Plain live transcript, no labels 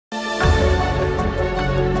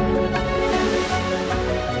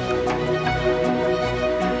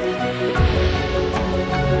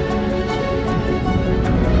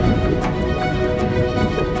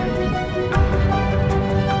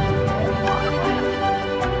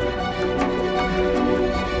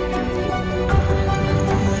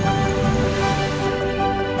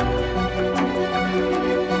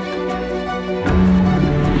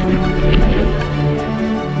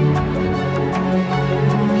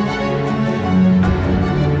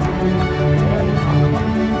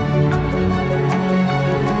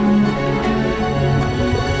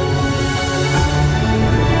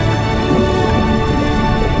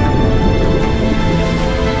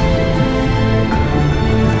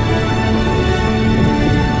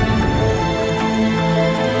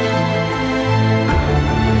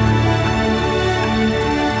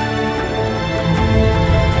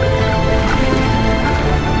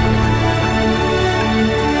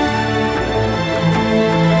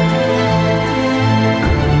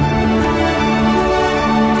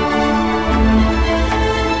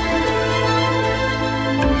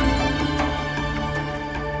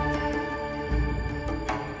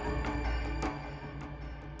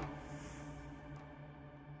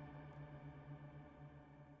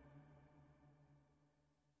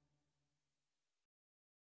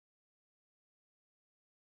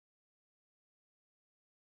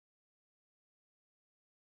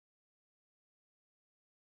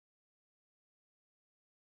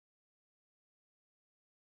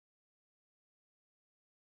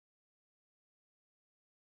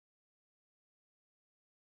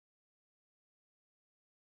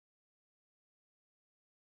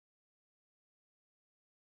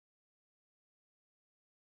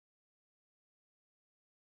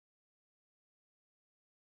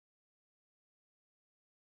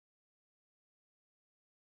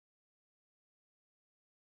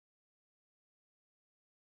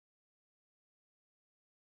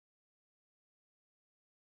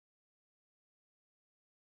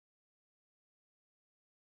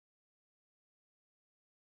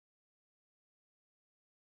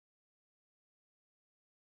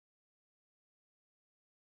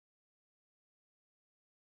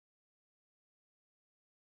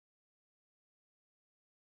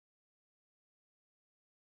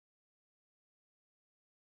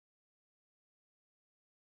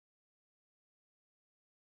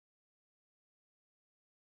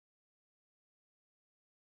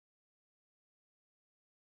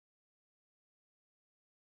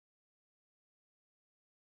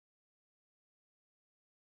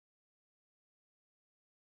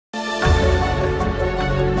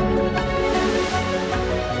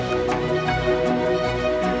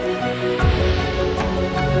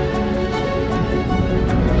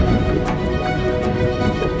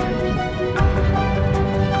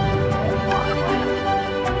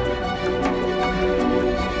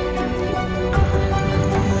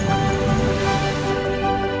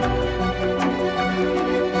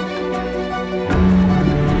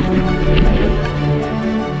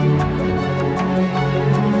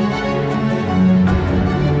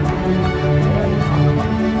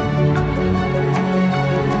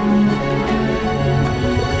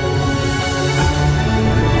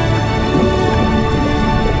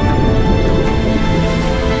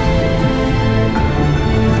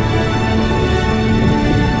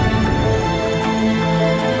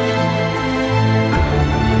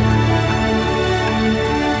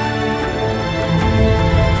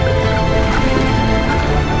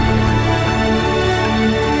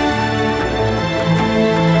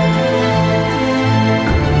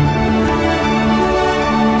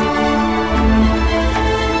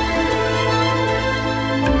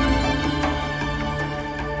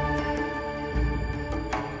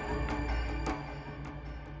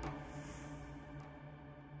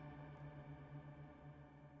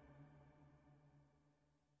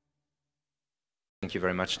thank you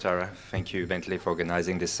very much, Tara. Thank you, Bentley, for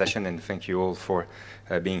organizing this session, and thank you all for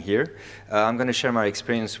being here. I'm going to share my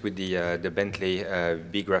experience with the Bentley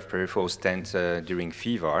B-graft peripheral stent during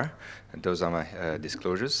FEVAR. Those are my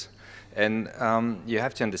disclosures. And you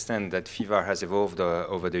have to understand that FEVAR has evolved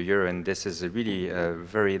over the year, and this is really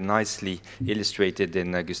very nicely illustrated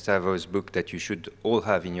in Gustavo's book that you should all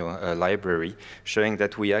have in your library, showing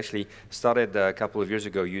that we actually started a couple of years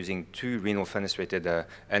ago using 2 renal fenestrated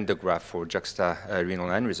endograft for juxta-renal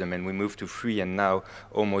aneurysm, and we moved to 3, and now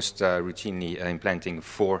almost routinely implanting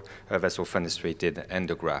 4 vessel fenestrated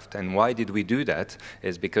endograft. And why did we do that?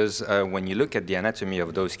 Is because when you look at the anatomy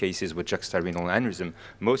of those cases with juxta-renal aneurysm,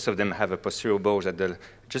 most of them have a posterior bulge at the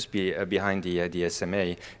just behind the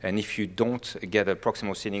SMA, and if you don't get a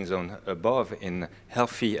proximal sealing zone above in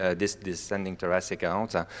healthy descending thoracic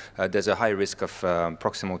aorta, there's a high risk of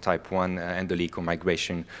proximal type 1 endoleak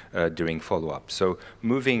migration during follow-up. So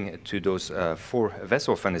moving to those 4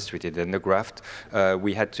 vessel fenestrated endograft,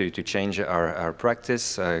 we had to change our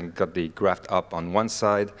practice, got the graft up on one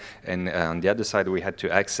side, and on the other side we had to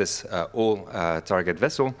access all target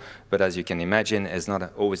vessel, but as you can imagine, it's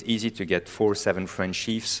not always easy to get 4 7 French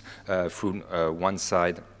sheaths through one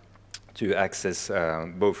side to access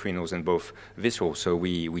both renals and both visceral. So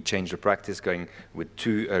we changed the practice, going with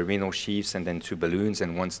 2 renal sheaths and then 2 balloons,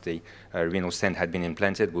 and once the renal stent had been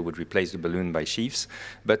implanted, we would replace the balloon by sheaths.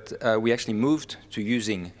 But we actually moved to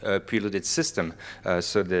using a preloaded system.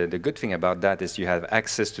 So the good thing about that is you have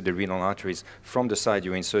access to the renal arteries from the side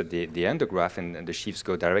you insert the endograft, and the sheaths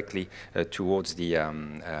go directly towards the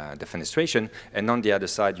fenestration, and on the other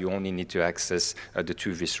side you only need to access the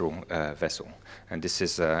 2 visceral vessel. And this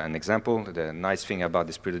is an example. The nice thing about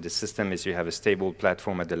this preloaded system is you have a stable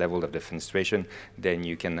platform at the level of the fenestration, then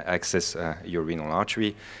you can access your renal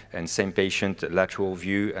artery. And same patient, lateral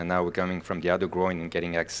view, and now we're coming from the other groin and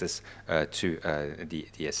getting access to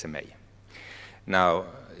the SMA. Now,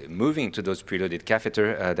 moving to those preloaded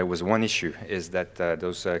catheter, there was one issue, is that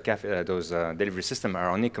those delivery systems are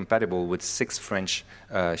only compatible with 6 French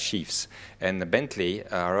sheaths. And the Bentley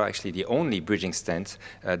are actually the only bridging stents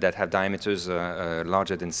that have diameters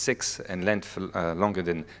larger than 6 and length longer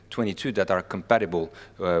than 22 that are compatible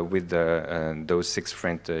with those 6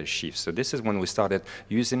 French sheaths. So this is when we started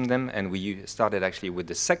using them, and we started actually with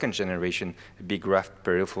the 2nd generation B-graft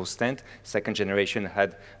peripheral stent. 2nd generation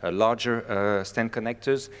had larger stent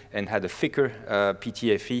connectors and had a thicker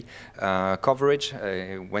PTFE coverage.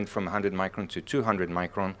 It went from 100 micron to 200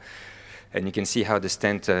 micron. And you can see how the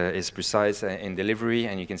stent is precise in delivery,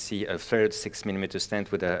 and you can see a flared 6 mm stent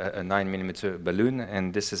with a 9 mm balloon,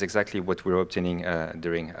 and this is exactly what we're obtaining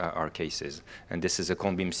during our cases. And this is a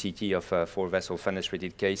cone beam CT of a 4-vessel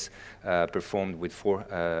fenestrated case performed with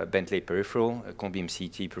 4 Bentley peripheral, a cone beam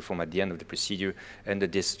CT performed at the end of the procedure, and the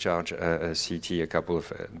discharge CT a couple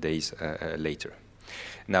of days later.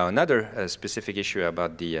 Now, another specific issue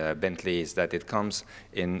about the Bentley is that it comes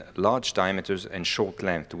in large diameters and short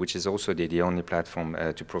length, which is also the only platform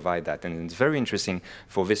to provide that. And it's very interesting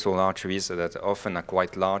for visceral arteries that often are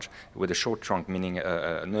quite large with a short trunk, meaning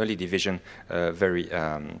an early division, very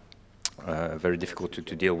difficult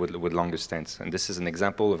to deal with longer stents. And this is an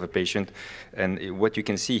example of a patient. And what you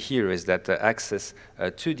can see here is that access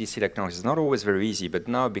to the celiac trunk is not always very easy, but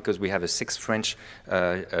now because we have a 6 French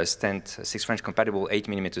stent, 6 French compatible 8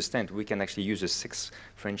 mm stent, we can actually use a 6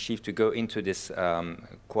 French sheath to go into this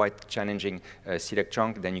quite challenging celiac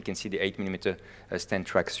trunk. Then you can see the 8 mm stent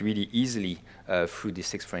tracks really easily through the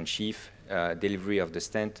 6 French sheath. Delivery of the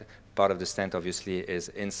stent. Part of the stent obviously is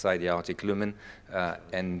inside the aortic lumen,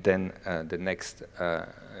 and then the next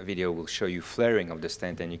video will show you flaring of the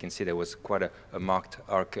stent, and you can see there was quite a marked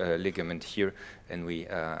arc ligament here, and we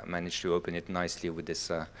managed to open it nicely with this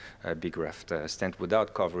B-graft stent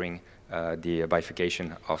without covering the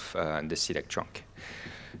bifurcation of the celiac trunk.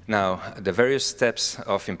 Now, the various steps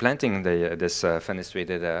of implanting this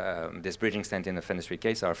fenestrated, this bridging stent in a fenestrated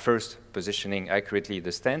case are first positioning accurately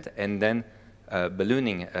the stent, and then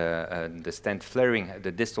ballooning the stent, flaring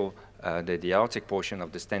the distal, the aortic portion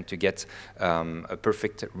of the stent to get a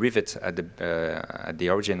perfect rivet at the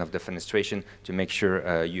origin of the fenestration to make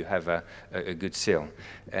sure you have a good seal.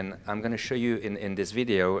 And I'm going to show you in this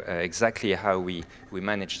video exactly how we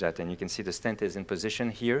manage that. And you can see the stent is in position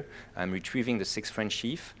here. I'm retrieving the 6 French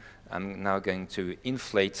sheath. I'm now going to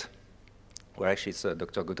inflate where actually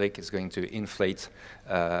Dr. Godric is going to inflate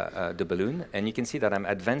the balloon. And you can see that I'm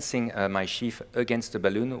advancing my sheath against the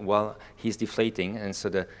balloon while he's deflating. And so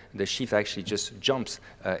the sheath actually just jumps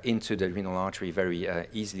into the renal artery very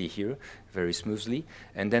easily here, very smoothly.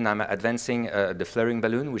 And then I'm advancing the flaring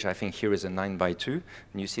balloon, which I think here is a 9/2.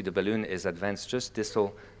 And you see the balloon is advanced just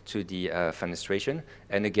distal to the fenestration.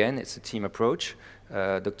 And again, it's a team approach.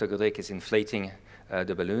 Dr. Godric is inflating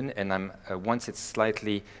the balloon, and once it's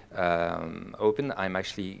slightly open, I'm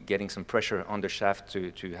actually getting some pressure on the shaft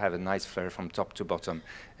to have a nice flare from top to bottom.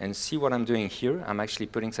 And see what I'm doing here? I'm actually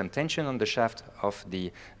putting some tension on the shaft of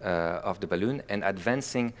the balloon and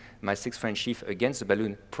advancing my 6 French sheath against the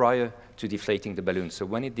balloon prior to deflating the balloon. So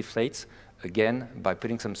when it deflates, again, by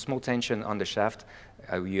putting some small tension on the shaft,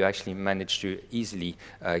 you actually manage to easily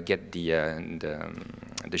get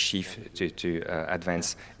the sheath to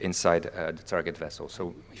advance inside the target vessel.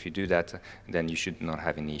 So if you do that, then you should not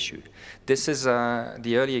have any issue. This is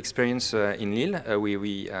the early experience in Lille.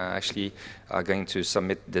 We actually are going to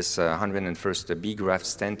submit this 101st B graft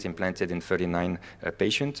stent implanted in 39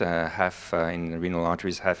 patients, half in renal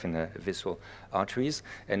arteries, half in visceral arteries.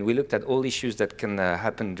 And we looked at all issues that can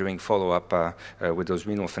happen during follow-up with those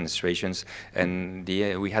renal fenestrations. And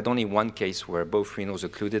we had only one case where both renals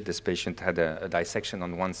occluded. This patient had a dissection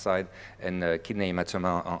on one side and a kidney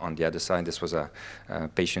hematoma on the other side. This was a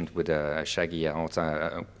patient with a shaggy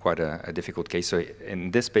aorta, quite a difficult case. So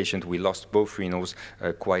in this patient, we lost both renals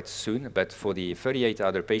quite soon. But for the 38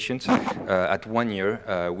 other patients, at 1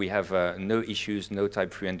 year, we have no issues, no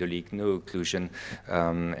type 3 endoleak, no occlusion,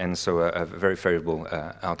 and so a very favorable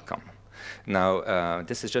outcome. Now,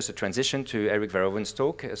 this is just a transition to Eric Verhoeven's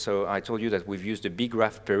talk. So I told you that we've used the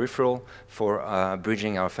B-graft peripheral for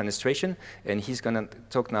bridging our fenestration, and he's going to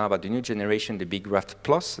talk now about the new generation, the B-graft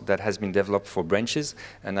Plus, that has been developed for branches.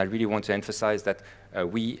 And I really want to emphasize that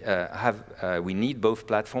we need both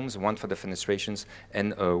platforms, one for the fenestrations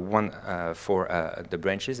and one for the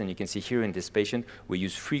branches. And you can see here in this patient, we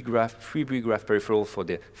use three B-graft peripheral for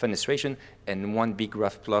the fenestration and one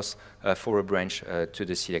B-graft Plus for a branch to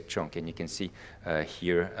the celiac trunk. And you can see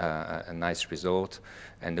here a nice result,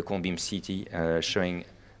 and the cone beam CT showing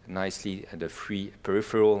nicely the free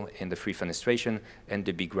peripheral in the free fenestration and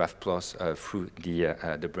the B-graft Plus through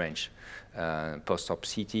the branch. Post-op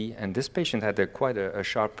CT, and this patient had quite a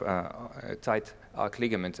sharp, tight arc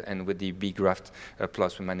ligament, and with the B-graft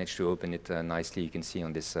Plus, we managed to open it nicely. You can see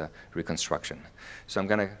on this reconstruction. So I'm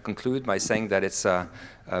going to conclude by saying that it's a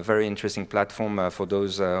very interesting platform for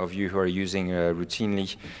those of you who are using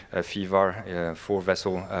routinely FEVAR,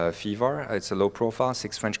 4-vessel FEVAR. It's a low profile,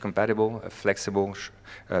 6 French compatible, flexible,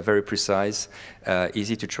 very precise,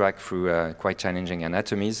 easy to track through quite challenging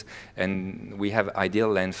anatomies, and we have ideal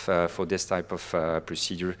length for this type of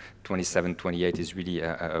procedure. 27, 28 is really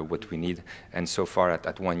what we need, and so far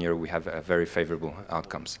at 1 year we have very favorable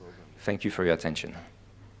outcomes. Thank you for your attention.